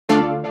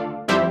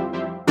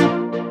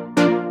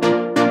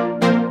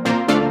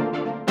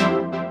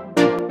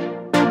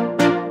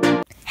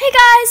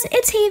guys,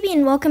 it's Havy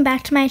and welcome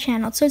back to my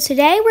channel. So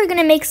today we're going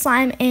to make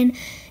slime in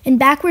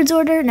backwards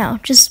order. No,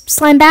 just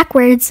slime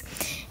backwards.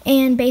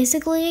 And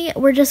basically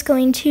we're just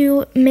going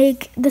to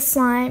make the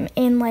slime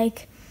in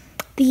like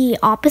the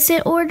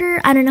opposite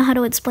order. I don't know how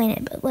to explain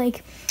it, but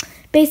like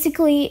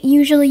basically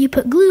usually you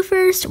put glue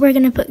first. We're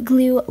going to put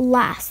glue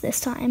last this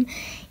time.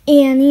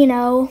 And you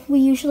know, we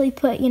usually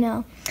put,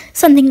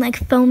 something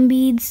like foam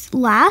beads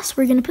last.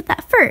 We're going to put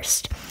that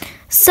first.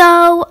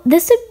 So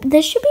this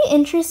should be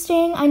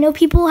interesting. I know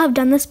people have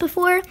done this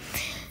before,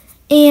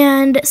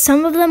 and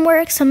some of them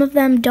work, some of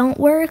them don't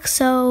work.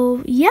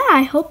 So yeah,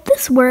 I hope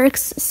this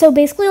works. So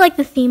basically, like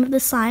the theme of the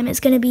slime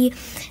is going to be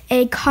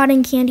a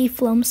cotton candy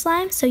foam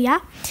slime. So yeah,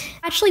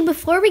 actually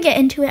before we get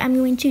into it, I'm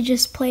going to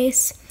just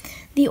place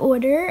the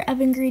order of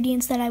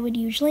ingredients that I would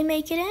usually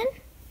make it in.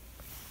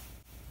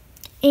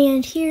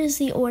 And here's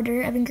the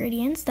order of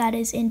ingredients that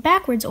is in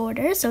backwards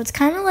order. So it's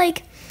kind of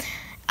like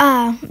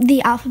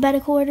the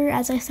alphabetical order,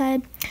 as I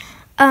said,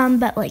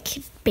 but like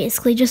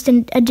basically just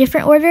in a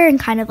different order and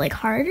kind of like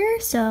harder.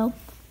 So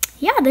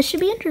yeah, this should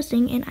be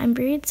interesting and I'm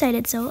very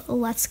excited, so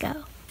let's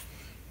go.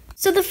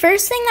 So the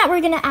first thing that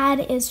we're gonna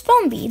add is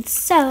foam beads.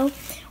 So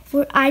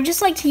I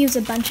just like to use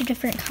a bunch of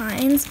different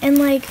kinds, and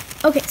like,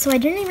 okay, so I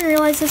didn't even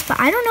realize this, but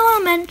I don't know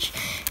how much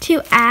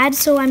to add,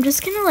 so I'm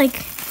just gonna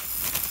like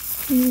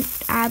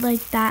add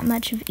like that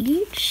much of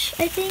each,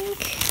 I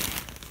think.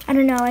 I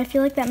don't know, I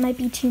feel like that might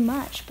be too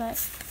much,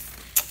 but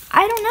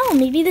I don't know,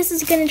 maybe this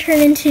is going to turn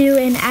into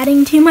an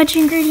adding too much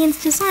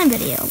ingredients to slime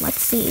video. Let's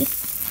see.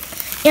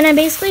 And I'm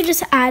basically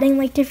just adding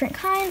like different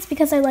kinds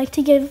because I like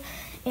to give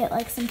it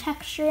like some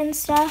texture and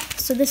stuff.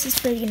 So this is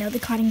for, the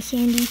cotton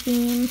candy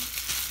theme.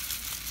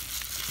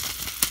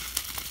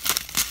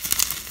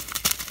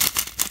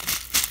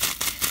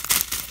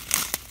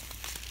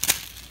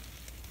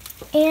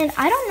 And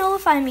I don't know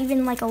if I'm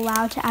even like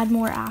allowed to add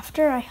more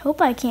after. I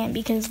hope I can,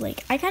 because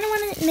like I kind of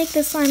want to make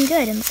this slime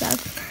good and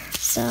stuff.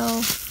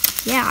 So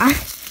yeah.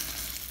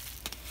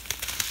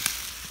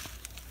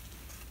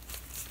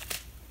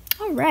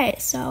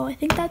 Alright, so I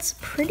think that's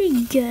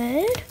pretty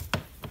good.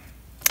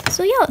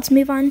 So yeah, let's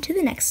move on to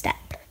the next step.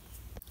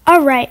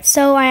 Alright,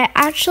 so I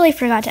actually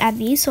forgot to add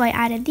these, so I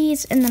added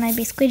these and then I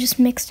basically just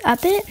mixed up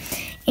it.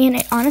 And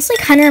it honestly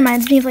kind of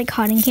reminds me of like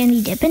cotton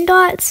candy Dippin'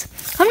 Dots.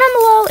 Comment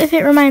down below if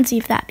it reminds you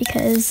of that,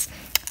 because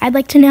I'd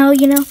like to know,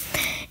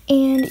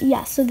 And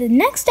yeah, so the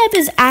next step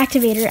is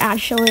activator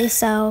actually.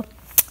 So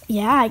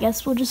yeah, I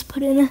guess we'll just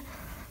put in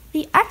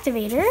the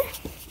activator.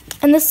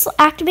 And this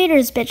activator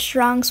is a bit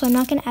strong, so I'm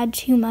not going to add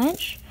too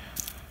much.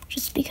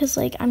 Just because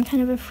like I'm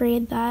kind of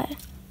afraid that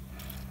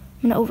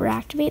I'm going to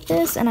overactivate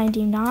this, and I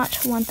do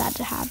not want that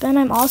to happen.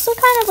 I'm also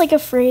kind of like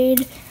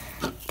afraid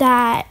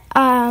that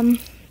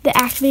the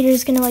activator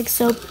is going to like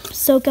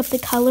soak up the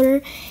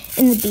color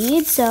in the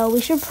bead, so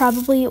we should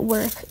probably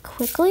work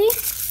quickly.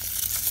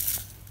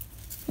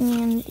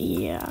 And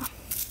yeah,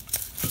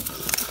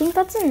 I think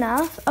that's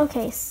enough.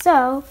 Okay,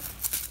 so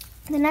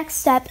the next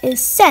step is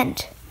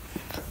scent.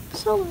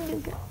 So let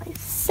me get my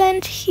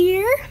scent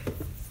here.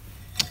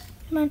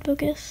 Come on,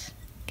 focus.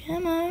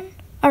 Come on.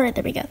 All right,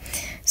 there we go.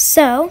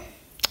 So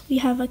we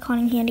have a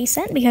cotton candy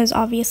scent because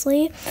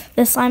obviously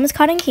the slime is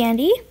cotton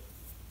candy.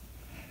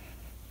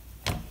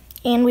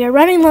 And we are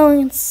running low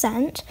on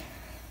scent.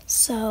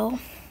 So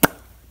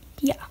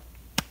yeah,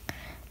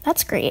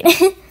 that's great.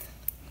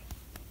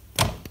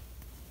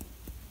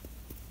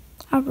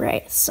 All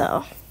right,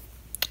 so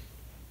I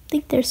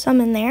think there's some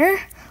in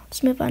there.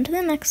 Let's move on to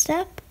the next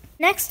step.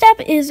 Next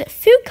step is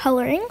food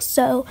coloring.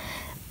 So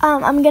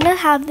I'm gonna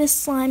have this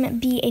slime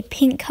be a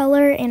pink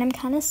color, and I'm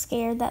kind of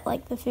scared that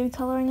like the food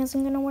coloring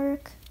isn't gonna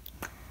work.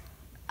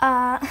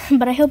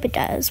 But I hope it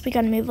does. We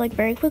gotta move like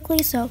very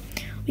quickly. So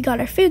we got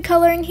our food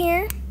coloring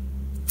here.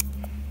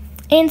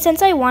 And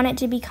since I want it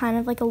to be kind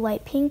of like a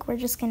light pink, we're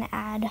just gonna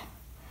add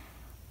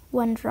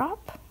 1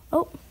 drop.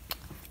 Oh,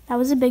 that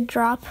was a big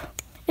drop.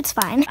 It's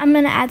fine. I'm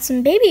gonna add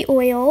some baby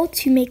oil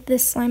to make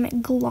this slime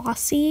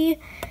glossy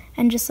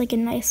and just like a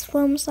nice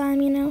foam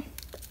slime, I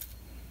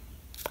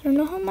don't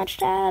know how much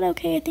to add.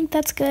 Okay, I think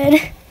that's good.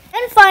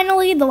 And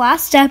finally, the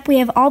last step we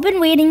have all been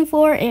waiting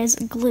for is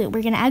glue.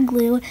 We're gonna add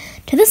glue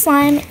to the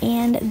slime,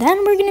 and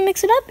then we're gonna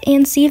mix it up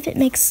and see if it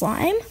makes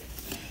slime.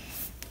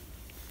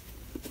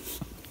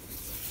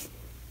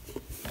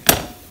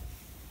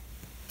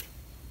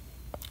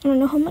 I don't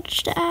know how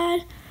much to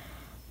add.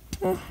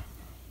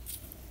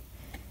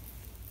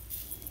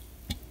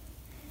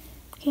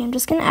 Okay, I'm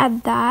just gonna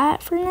add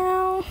that for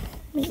now.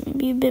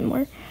 Maybe a bit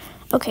more.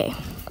 Okay,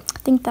 I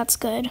think that's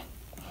good.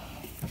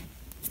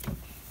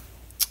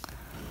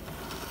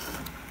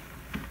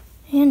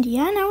 And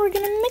yeah, now we're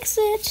gonna mix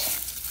it.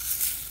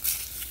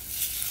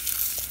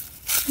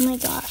 Oh my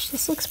gosh,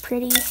 this looks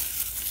pretty.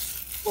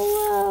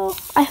 Whoa,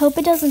 I hope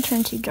it doesn't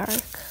turn too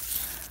dark.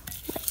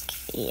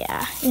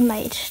 Yeah, it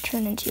might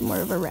turn into more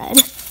of a red.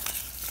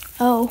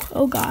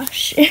 Oh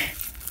gosh.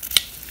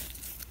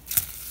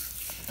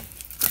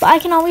 But I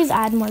can always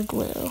add more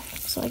glue,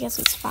 so I guess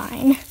it's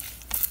fine.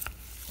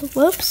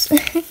 Whoops.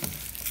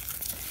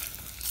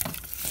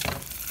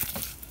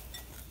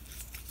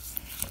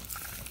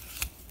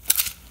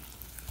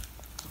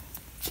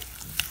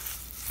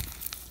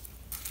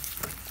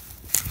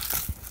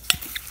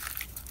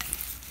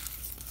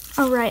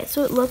 Alright,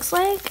 so it looks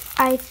like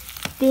I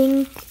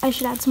think I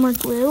should add some more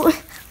glue.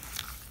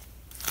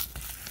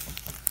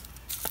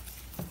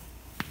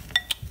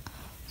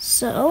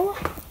 So,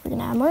 we're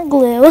gonna add more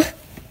glue.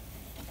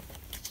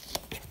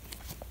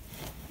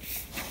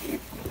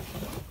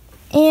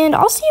 And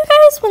I'll see you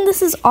guys when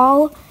this is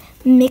all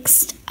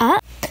mixed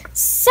up.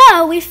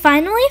 So, we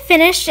finally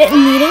finished kneading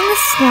the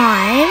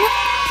slime.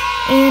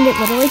 And it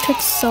literally took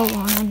so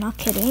long, I'm not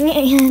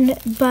kidding.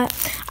 But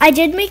I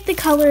did make the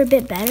color a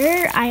bit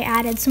better. I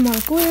added some more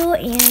glue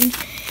and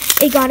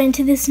it got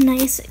into this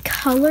nice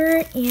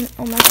color. And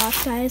oh my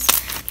gosh, guys,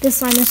 this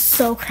slime is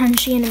so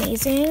crunchy and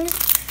amazing.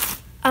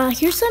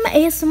 Here's some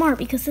ASMR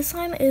because this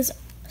slime is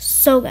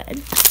so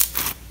good.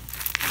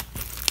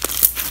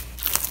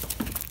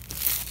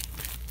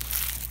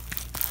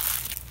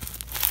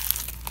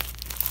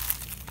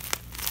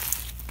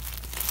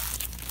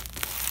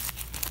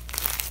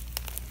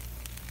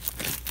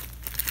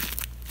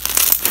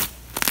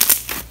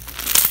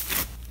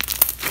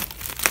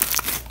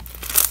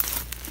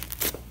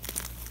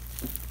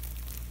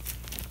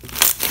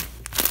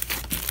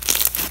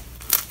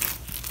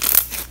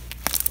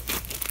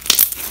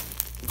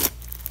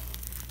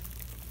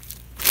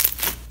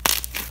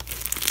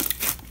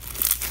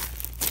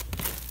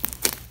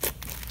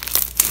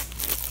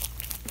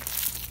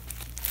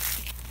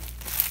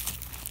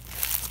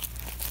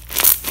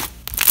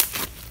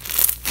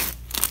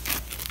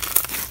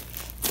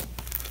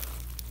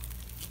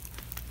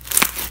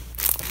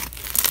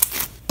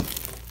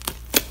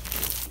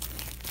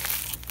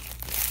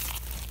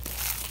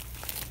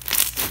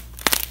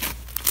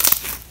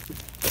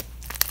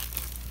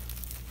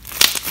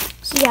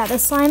 So yeah, the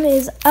slime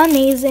is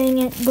amazing.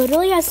 It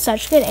literally has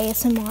such good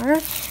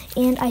ASMR,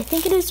 and I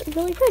think it is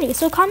really pretty.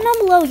 So comment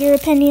down below your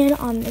opinion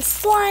on this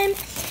slime,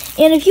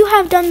 and if you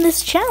have done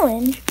this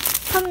challenge,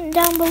 comment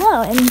down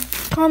below and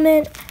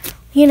comment,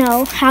 you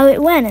know, how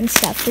it went and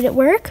stuff. Did it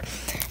work?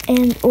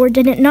 Or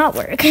did it not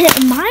work?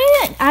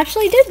 Mine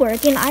actually did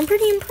work, and I'm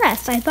pretty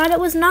impressed. I thought it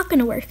was not going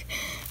to work,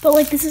 but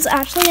like, this is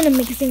actually an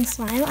amazing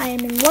slime. I am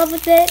in love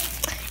with it,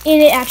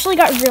 and it actually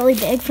got really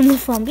big from the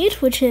foam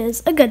beach, which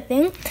is a good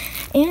thing.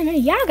 And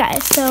yeah,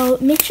 guys, so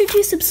make sure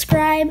to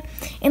subscribe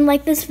and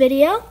like this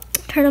video,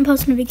 turn on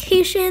post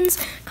notifications,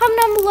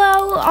 comment down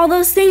below all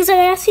those things that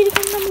I asked you to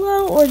comment down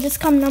below, or just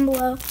comment down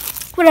below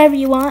whatever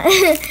you want.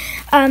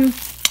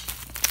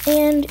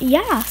 And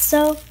yeah,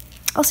 so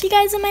I'll see you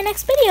guys in my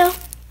next video.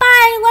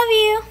 Bye, love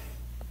you.